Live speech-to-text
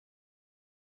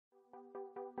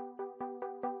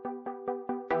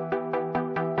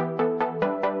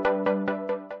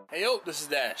Hey yo, this is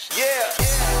Dash. Yeah.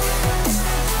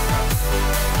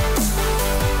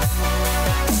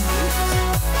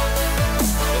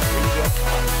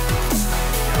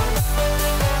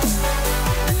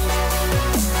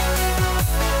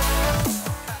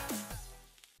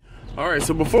 Alright,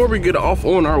 so before we get off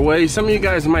on our way, some of you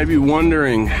guys might be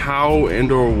wondering how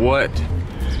and or what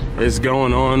is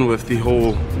going on with the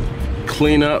whole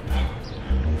cleanup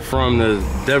from the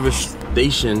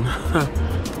devastation,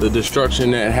 the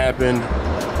destruction that happened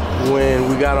when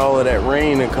we got all of that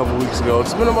rain a couple weeks ago.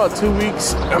 It's been about 2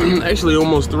 weeks, actually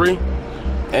almost 3,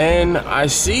 and I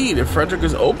see that Frederick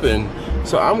is open,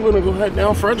 so I'm gonna go head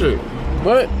down Frederick.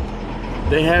 But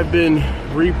they have been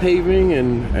repaving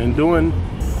and doing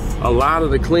a lot of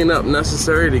the cleanup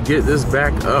necessary to get this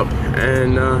back up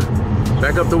and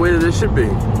back up the way that it should be.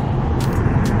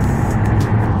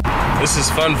 This is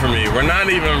fun for me. We're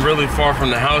not even really far from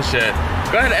the house yet.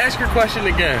 Go ahead and ask your question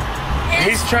again.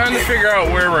 He's trying to figure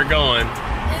out where we're going.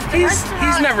 He's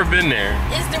never been there.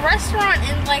 Is the restaurant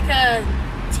in like a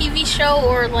TV show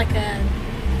or like a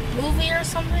movie or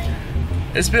something?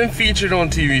 It's been featured on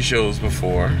TV shows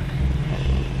before.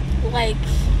 Like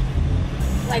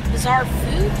Bizarre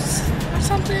Foods or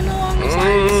something along those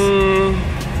lines?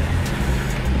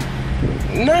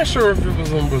 Not sure if it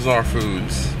was on Bizarre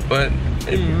Foods, but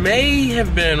it may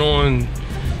have been on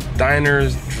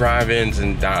Diners, Drive-Ins,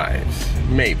 and Dives.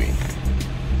 Maybe.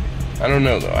 I don't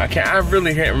know though. I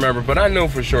really can't remember, but I know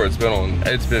for sure it's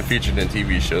been featured in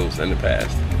TV shows in the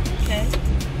past. Okay.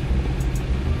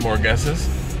 More guesses?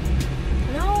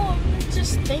 No, I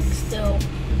just think still.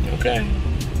 Okay.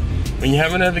 When you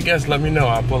have another guess, let me know.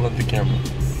 I'll pull up the camera.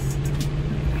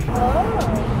 Oh.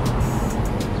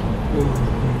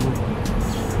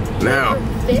 Now.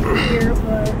 Here,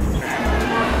 but...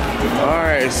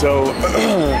 Alright, so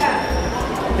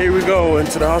here we go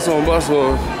into the hustle and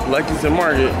bustle of Lexington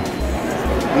Market.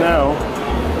 Now,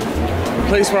 the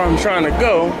place where I'm trying to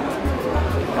go,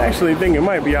 I actually think it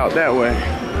might be out that way.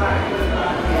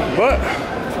 But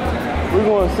we're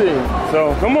going to see.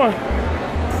 So come on.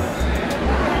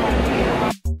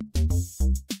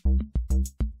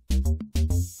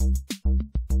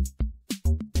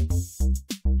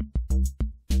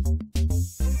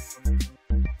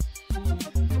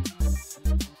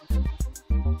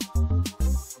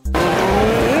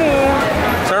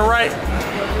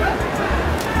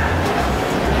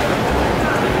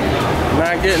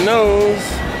 Not getting those.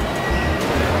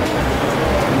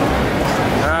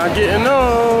 Not getting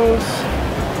those.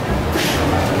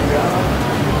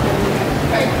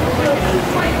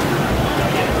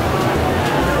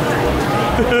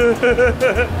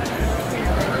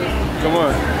 Come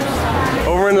on.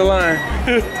 Over in the line.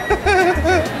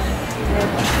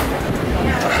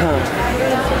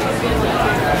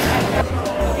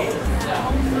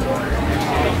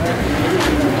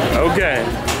 Okay.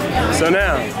 So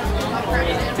now,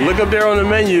 look up there on the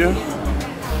menu.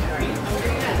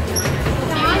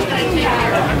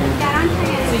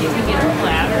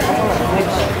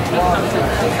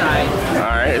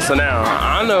 Alright, so now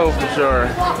I know for sure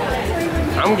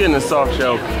I'm getting a soft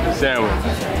shell sandwich.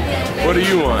 What do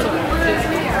you want?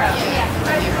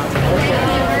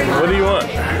 What do you want?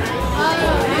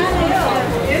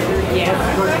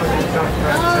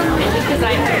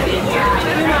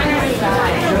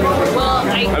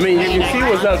 I mean, you can see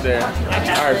what's up there.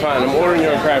 Alright, fine. I'm ordering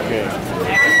your crab cake.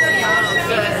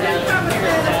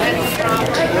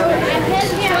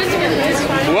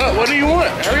 What? What do you want?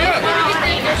 Hurry up. A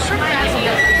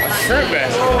shrimp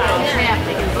basket.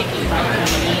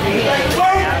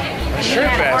 A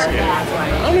shrimp basket? I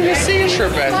don't even see a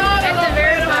shrimp basket.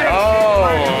 Oh,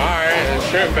 alright. A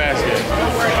shrimp basket.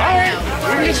 Alright.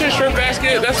 We can get you a shrimp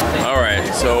basket. That's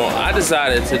alright. So I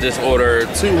decided to just order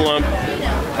 2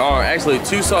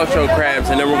 soft shell crabs,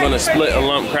 and then we're gonna split a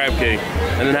lump crab cake,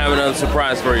 and then have another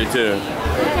surprise for you too.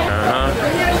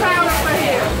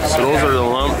 So those are the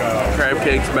lump crab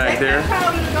cakes back there.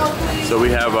 So we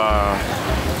have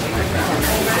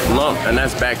lump, and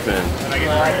that's back then.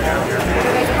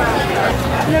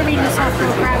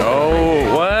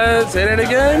 Oh, what? Say that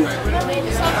again?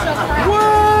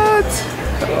 What?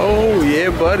 Oh yeah,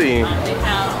 buddy.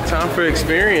 Time for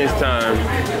experience time.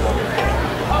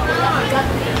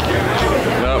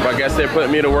 Nope, I guess they put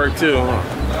me to work too.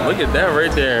 Look at that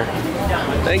right there.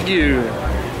 Thank you.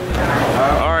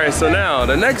 Alright, so now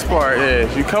the next part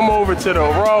is you come over to the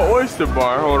raw oyster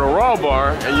bar or the raw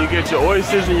bar, and you get your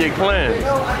oysters and your clams.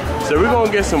 So we're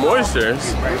gonna get some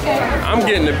oysters. I'm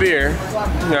getting the beer.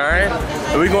 All right.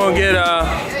 And we're gonna get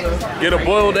a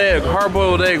boiled egg, hard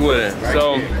boiled egg with it.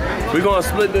 So we're gonna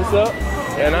split this up.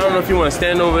 And I don't know if you want to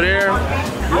stand over there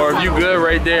or if you good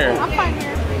right there. I'm fine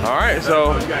here. All right,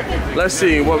 so let's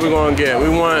see what we're gonna get. We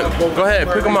want, go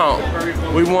ahead, pick them out.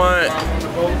 We want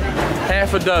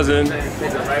half a dozen.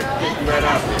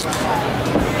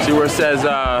 See where it says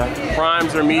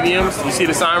primes or mediums? You see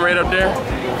the sign right up there?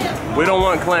 We don't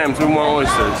want clams, we want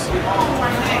oysters.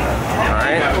 All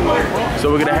right,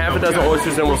 so we're gonna half a dozen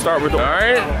oysters and we'll start with the, all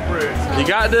right? You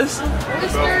got this?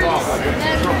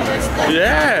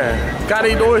 Yeah, gotta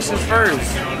eat the oysters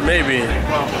first, maybe.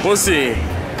 We'll see.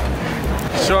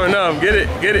 Sure enough, get it.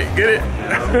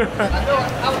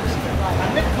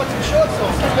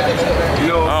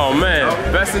 Oh man,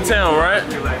 best in town, right?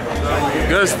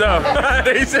 Good stuff.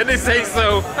 They said they say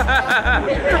so.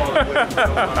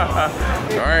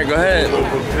 All right, go ahead.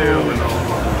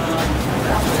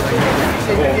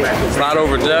 Slide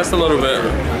over just a little bit.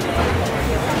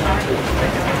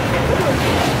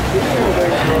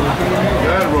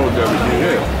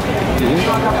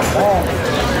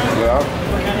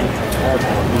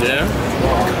 Yeah.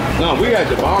 No, we had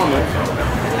the bomber.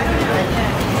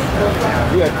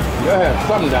 We had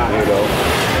something down here though.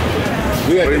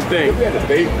 We had what do you think? We had the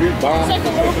Bay Street bomb. It's like a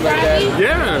little gravy.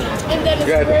 Yeah. And then it's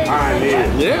We had the very Pioneer.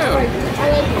 Yeah.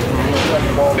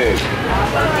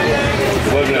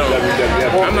 No.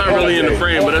 I'm not really in the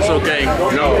frame, but that's okay.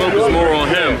 No, focus more on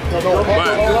him.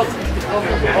 But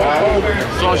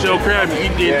sauce shell crab, you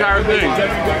eat the entire thing.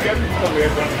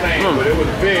 But it was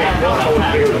big.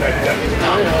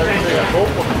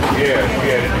 Yeah.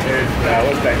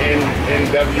 What's the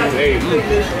NWA?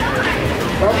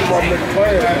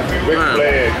 Big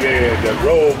flag, yeah, the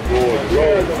robe board,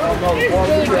 robe.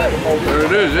 There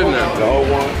it is, isn't it? The whole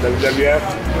one, WWF.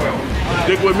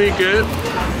 Stick with me, kid.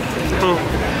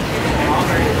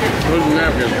 Where's the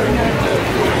napkin?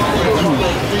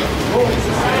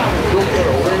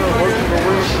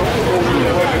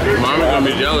 Mommy's gonna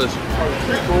be jealous.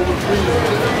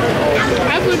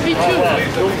 I would be too.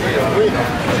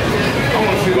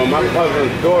 Well, my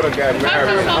cousin's daughter got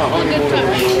married. Cocktail sauce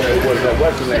is a good touch.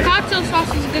 What's the The name? cocktail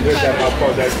sauce is a good This that my touch.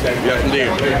 fault, that's Yes, indeed.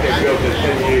 They built in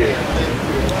 10 years.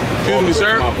 Excuse me,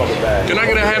 sir. Motherfucker bag. Can I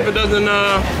get a half a dozen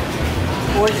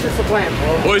Oysters or clams?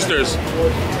 oysters?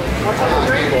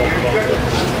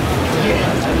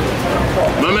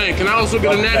 My man, can I also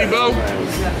get a natty bow?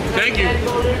 Thank you.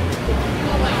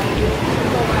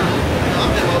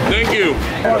 Thank you.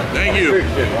 Thank you.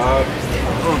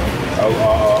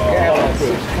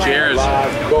 Cheers.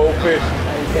 Live goldfish.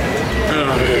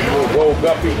 Gold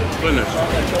guppy. Goodness.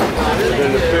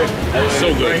 Then the fish.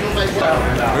 So good.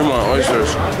 We want oysters.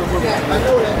 It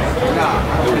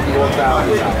was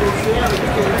 4,000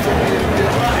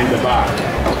 in the box.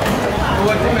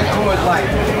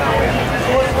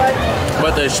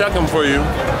 But they shuck them for you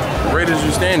right as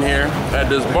you stand here at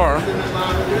this bar.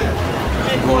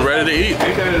 We're ready to eat.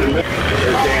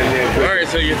 All right,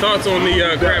 so your thoughts on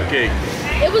the crab cake?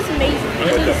 It was amazing.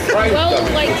 It was well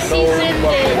seasoned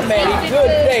and tasted Good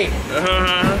day.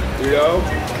 You know?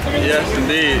 Yes,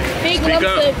 indeed.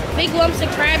 Big lumps of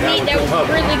crab meat that was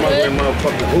really good.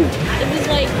 It was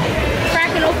like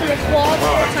cracking open the claw all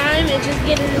the time and just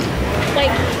getting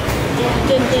like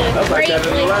the great, like,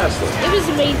 it was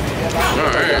amazing.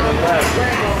 Alright.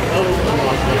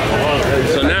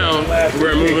 So now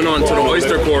we're moving on to the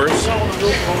oyster course.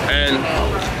 And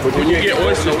when you get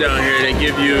oysters down here, they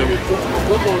give you,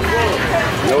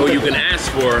 well, you can ask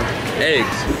for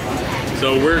eggs.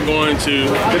 So we're going to,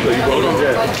 hold on.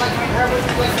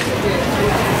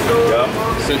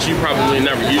 Since you probably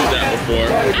never used that before.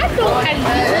 I know how to use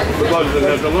it. Because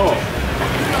it's the law.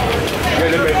 Yeah,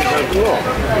 they make it the law.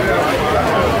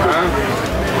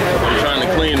 I'm trying to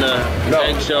clean the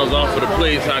eggshells off of the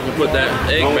plate so I can put that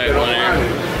egg back on there.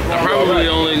 I probably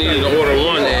only needed to order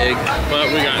one egg, but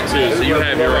we got two. So you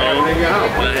have your own,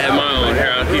 and I have my own.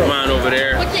 Here, I'll keep mine over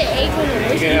there. Put the egg on the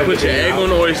oyster. You put your egg on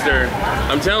the oyster.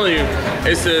 I'm telling you,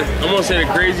 it's I'm gonna say the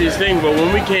craziest thing, but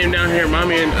when we came down here,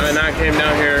 Mommy and I came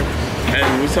down here, and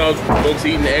we saw folks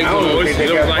eating eggs on the oysters,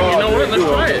 it was like, you know what, let's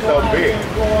try it. So big.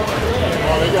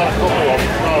 They got a couple of them,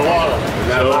 not a lot of them.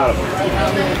 Not a lot of them.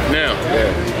 Now,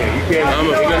 Yeah, I'm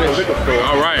gonna finish.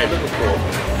 All right.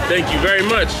 Thank you very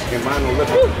much.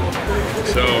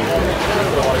 So,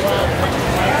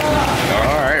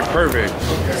 all right, perfect.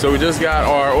 So we just got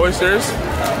our oysters.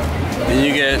 Then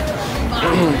you get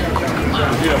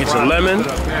your lemon,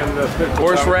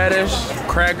 horseradish,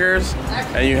 crackers,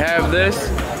 and you have this.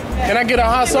 Can I get a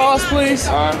hot sauce, please?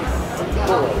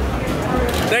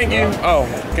 Thank you. Oh,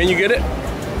 can you get it?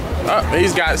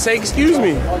 He's got, say excuse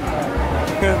me.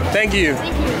 Thank you.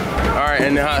 Thank you. All right,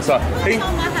 and the hot sauce. Hey.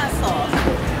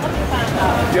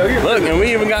 Look, and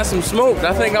we even got some smoked.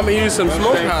 I think I'm gonna use some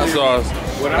smoked hot sauce.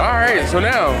 All right, so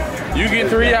now you get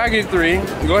 3, I get 3.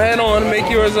 Go ahead on, make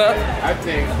yours up.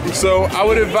 So I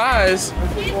would advise,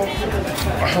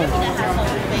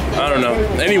 I don't know.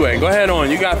 Anyway, go ahead on.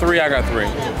 You got 3, I got 3.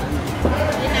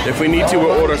 If we need to,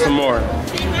 we'll order some more.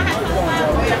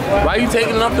 Why are you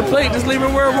taking it off the plate? Just leave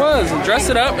it where it was. Dress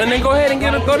it up and then go ahead and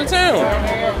go to town.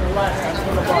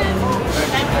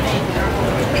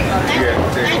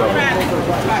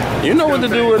 You know what to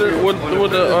do with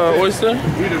the oyster?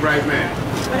 You're the right man.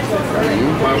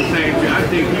 What I'm saying, I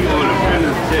think he on a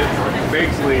apprenticeship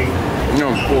basically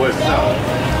for himself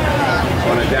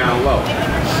on a down low.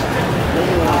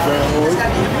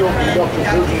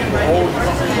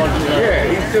 Yeah,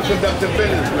 he's still conducting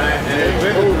business, man, and his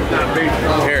business is not based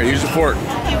on. Here, use the fork.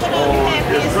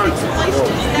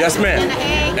 Yes, ma'am.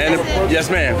 And yes,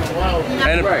 ma'am.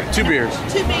 And 2 beers.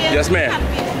 2 beers. Yes, ma'am.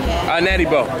 Natty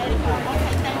Bo.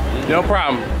 No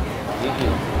problem.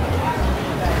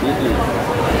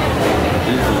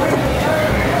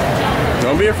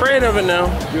 Don't be afraid of it now.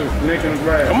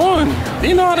 Come on. Do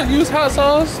you know how to use hot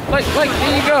sauce? Like,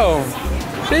 there you go.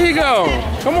 There you go.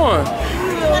 Come on.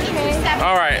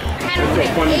 All right.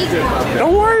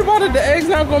 Don't worry about it. The egg's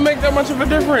not going to make that much of a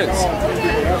difference.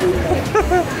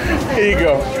 Here you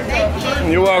go.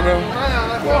 You're welcome.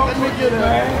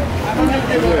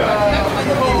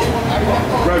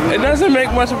 It doesn't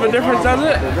make much of a difference, does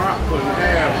it?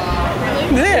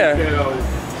 Yeah.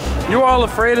 You're all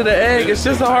afraid of the egg. It's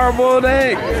just a hard-boiled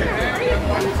egg.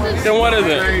 Then what is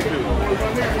it?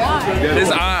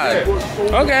 It's odd.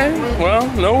 Okay, well,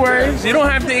 no worries. You don't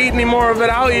have to eat any more of it.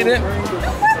 I'll eat it.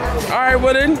 All right,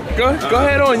 well then, go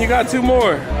ahead on. You got 2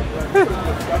 more.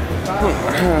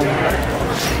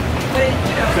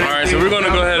 All right, so we're gonna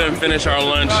go ahead and finish our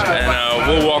lunch, and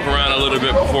we'll walk around a little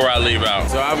bit before I leave out.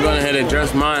 So I've gone ahead and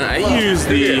dressed mine. I use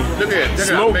the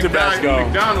smoked Tabasco.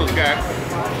 McDonald's got.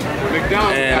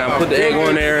 And I put the egg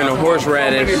on there and the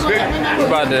horseradish. We're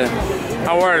about to,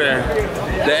 how are they?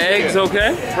 The eggs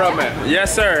okay?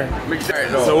 Yes, sir.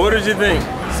 So what did you think?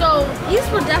 So these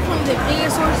were definitely the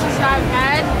biggest oysters I've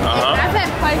had. I've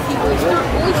had quite a few oysters,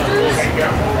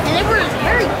 and they were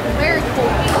very, very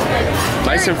cold.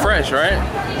 Nice and fresh, right?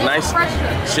 Nice,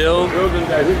 chilled. All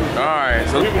right,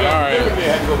 so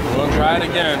we'll try it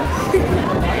again. You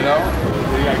know,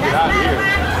 we gotta get out of here.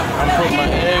 I'm putting my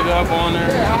egg up on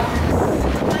there.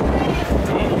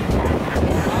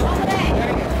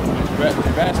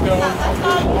 Tabasco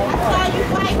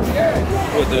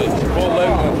with the Chipotle,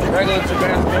 regular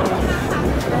Tabasco.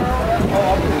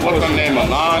 What's her name,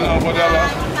 Alana or whatever?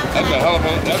 That's a hell of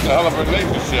a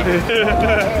relationship.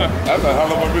 That's a hell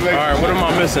of a relationship. All right, what am I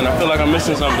missing? I feel like I'm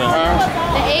missing something. The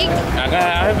egg? I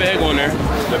have the egg on there. To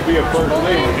be a first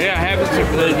lady. Yeah, I have the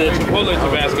Chipotle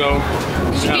Tabasco.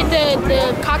 Did you get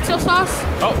the cocktail sauce?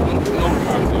 Oh,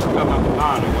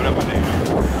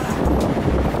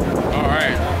 all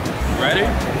right. Ready? I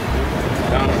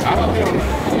don't feel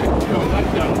not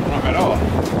drunk at all.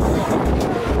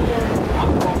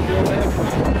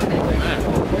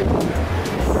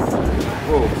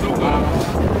 Oh, so good.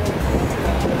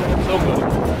 So good.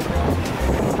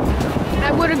 I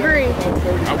would agree.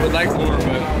 I would like more,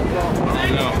 but I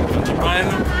don't know. Did you find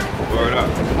them? Word up.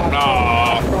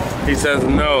 No. He says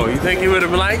no. You think he would have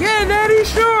been like, yeah, Daddy,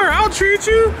 sure, I'll treat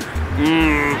you?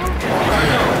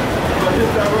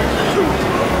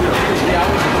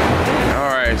 All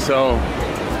right, so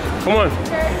come on.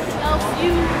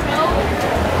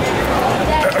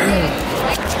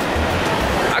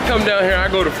 I come down here, I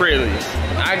go to Fraley's.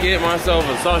 I get myself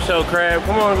a soft shell crab.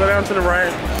 Come on, go down to the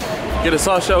right. Get a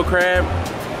soft shell crab.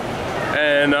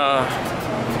 And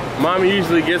Mommy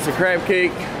usually gets a crab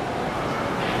cake.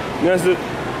 That's it.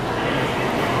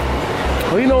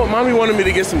 Well, you know what? Mommy wanted me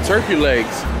to get some turkey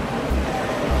legs.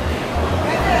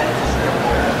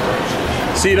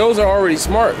 See, those are already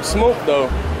smoked though.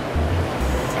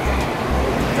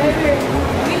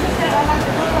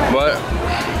 But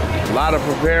a lot of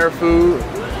prepared food,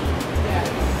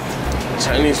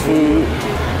 Chinese food.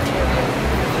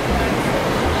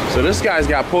 So this guy's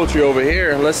got poultry over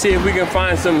here. Let's see if we can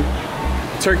find some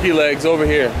turkey legs over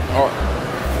here.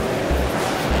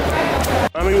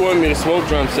 Mommy wanted me to smoke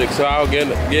drumsticks, so I'll get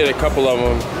a couple of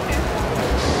them.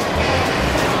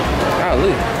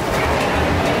 Golly.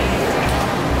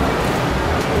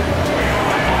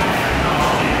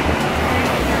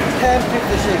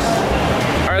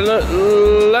 $10.56. All right,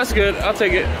 that's good. I'll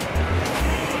take it.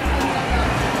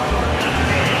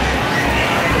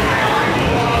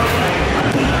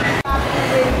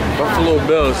 Buffalo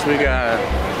Bills. We got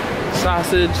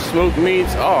sausage, smoked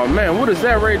meats. Oh man, what is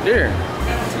that right there?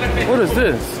 What is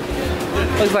this?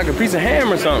 Looks like a piece of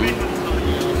ham or something.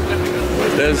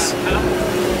 There's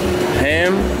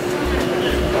ham,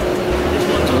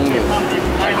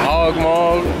 like hog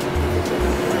maw.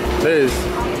 There's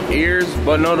ears,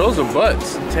 but no, those are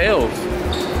butts, tails.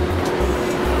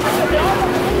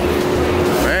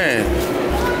 Man.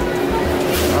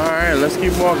 All right, let's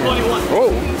keep walking.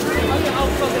 Oh.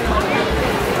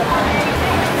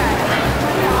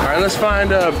 All right, let's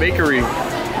find a bakery.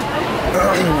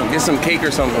 Get some cake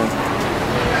or something.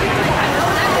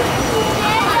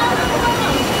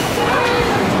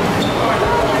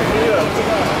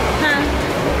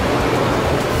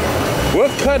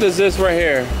 What cut is this right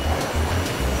here?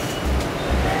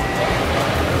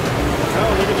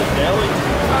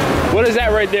 What is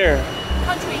that right there?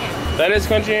 Country ham. That is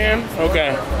country ham?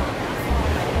 Okay.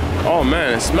 Oh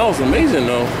man, it smells amazing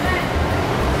though.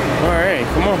 All right,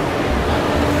 come on.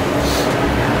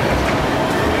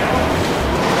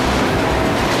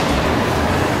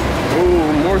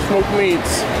 Ooh, more smoked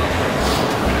meats.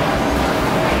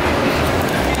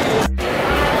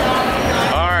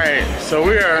 All right, so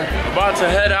we are about to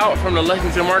head out from the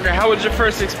Lexington Market. How was your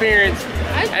first experience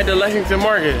at the Lexington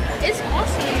Market? It's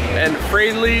awesome. And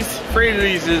Fraidley's,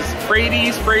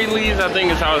 I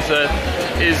think is how it's said,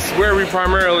 is where we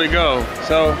primarily go.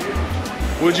 So,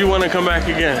 would you want to come back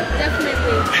again? Definitely.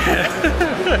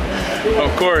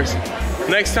 Of course.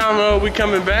 Next time we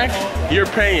coming back, you're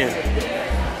paying.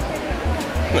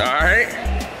 All right.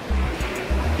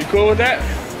 You cool with that?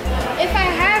 If I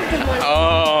have the money.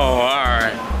 Oh, all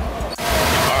right.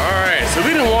 All right. So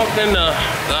we done walked in the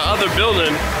other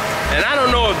building, and I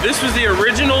don't know if this was the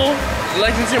original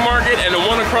Lexington Market and the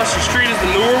one across the street is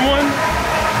the newer one,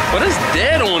 but it's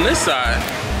dead on this side,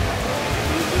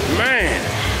 man.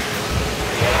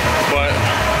 But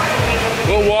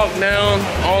we'll walk down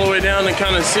all the way down and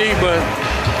kind of see. But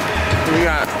we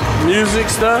got music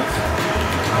stuff,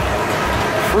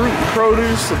 fruit and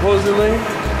produce supposedly,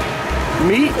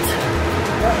 meat.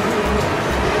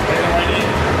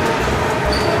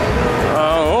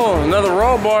 Oh, another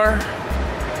raw bar.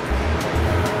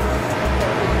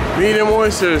 Medium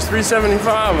oysters,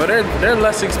 $3.75, but they're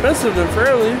less expensive than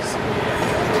Fairley's.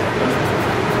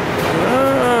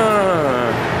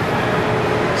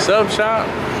 Sub shop,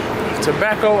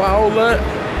 tobacco outlet.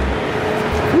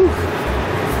 Whew.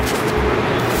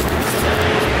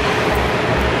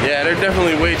 Yeah, they're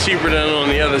definitely way cheaper than on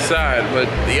the other side, but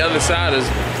the other side is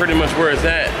pretty much where it's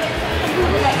at.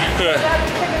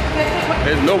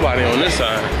 There's nobody on this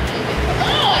side.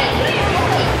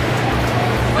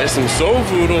 There's some soul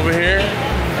food over here.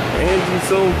 Angie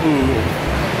soul food.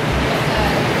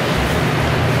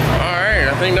 Alright,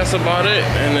 I think that's about it.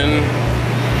 And then,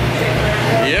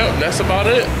 yep, that's about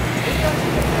it.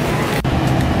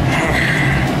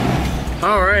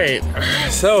 Alright,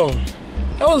 so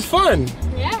that was fun.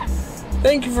 Yeah.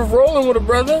 Thank you for rolling with it,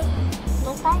 brother.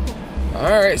 No problem.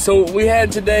 Alright, so we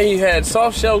had today, you had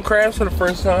soft shell crabs for the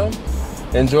first time.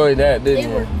 Enjoyed that,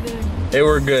 didn't you? They were good. They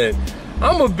were good.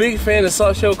 I'm a big fan of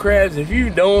soft shell crabs. If you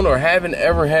don't or haven't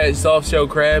ever had soft shell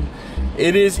crab,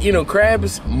 it is, you know,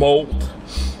 crabs molt.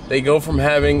 They go from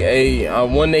having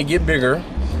when they get bigger,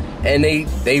 and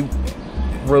they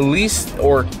release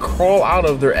or crawl out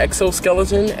of their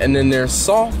exoskeleton, and then they're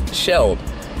soft shelled.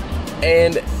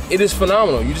 And it is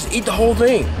phenomenal. You just eat the whole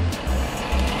thing.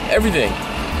 Everything.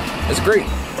 It's great.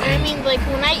 I mean, like,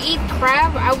 when I eat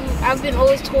crab, I've been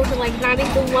always told to, like, not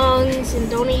eat the lungs and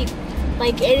don't eat,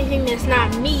 like, anything that's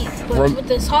not meat. But with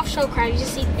the soft shell crab, you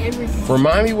just eat everything.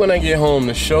 Remind me when I get home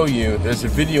to show you. There's a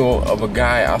video of a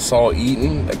guy I saw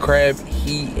eating the crab.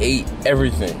 He ate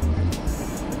everything.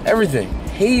 Everything.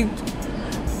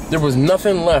 There was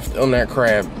nothing left on that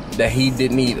crab that he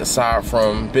didn't eat aside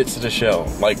from bits of the shell.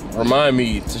 Like, remind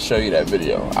me to show you that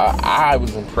video. I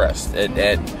was impressed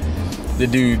at the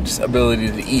dude's ability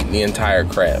to eat the entire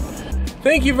crab.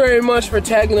 Thank you very much for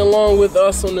tagging along with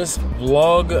us on this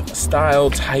vlog style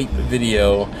type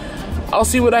video. I'll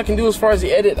see what I can do as far as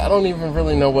the edit. I don't even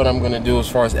really know what I'm gonna do as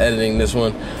far as editing this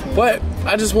one, but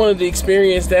I just wanted to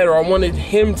experience that, or I wanted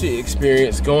him to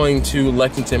experience going to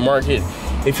Lexington Market.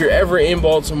 If you're ever in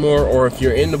Baltimore, or if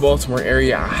you're in the Baltimore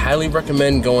area, I highly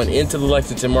recommend going into the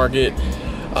Lexington Market.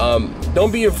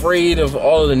 Don't be afraid of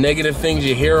all of the negative things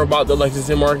you hear about the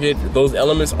Lexington Market. Those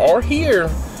elements are here,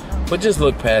 but just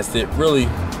look past it. Really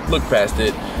look past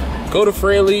it. Go to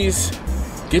Fraley's,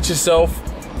 get yourself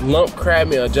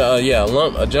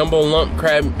a jumbo lump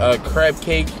crab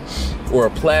cake or a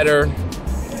platter.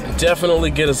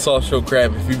 Definitely get a soft shell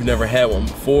crab if you've never had one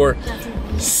before.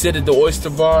 sit at the oyster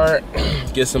bar,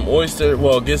 get some oyster.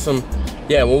 Well, get some.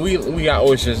 Yeah, well, we got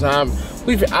oysters. I've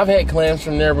had clams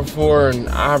from there before, and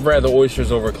I'd rather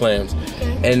oysters over clams.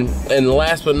 Okay. And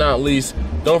last but not least,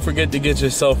 don't forget to get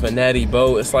yourself a natty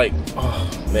boat. It's like, oh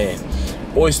man,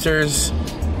 oysters,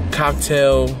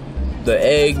 cocktail, the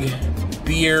egg,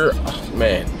 beer. Oh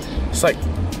man, it's like.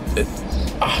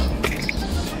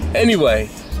 Anyway,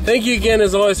 thank you again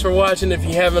as always for watching. If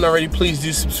you haven't already, please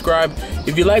do subscribe.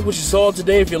 If you like what you saw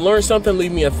today, if you learned something,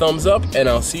 leave me a thumbs up, and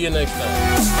I'll see you next time.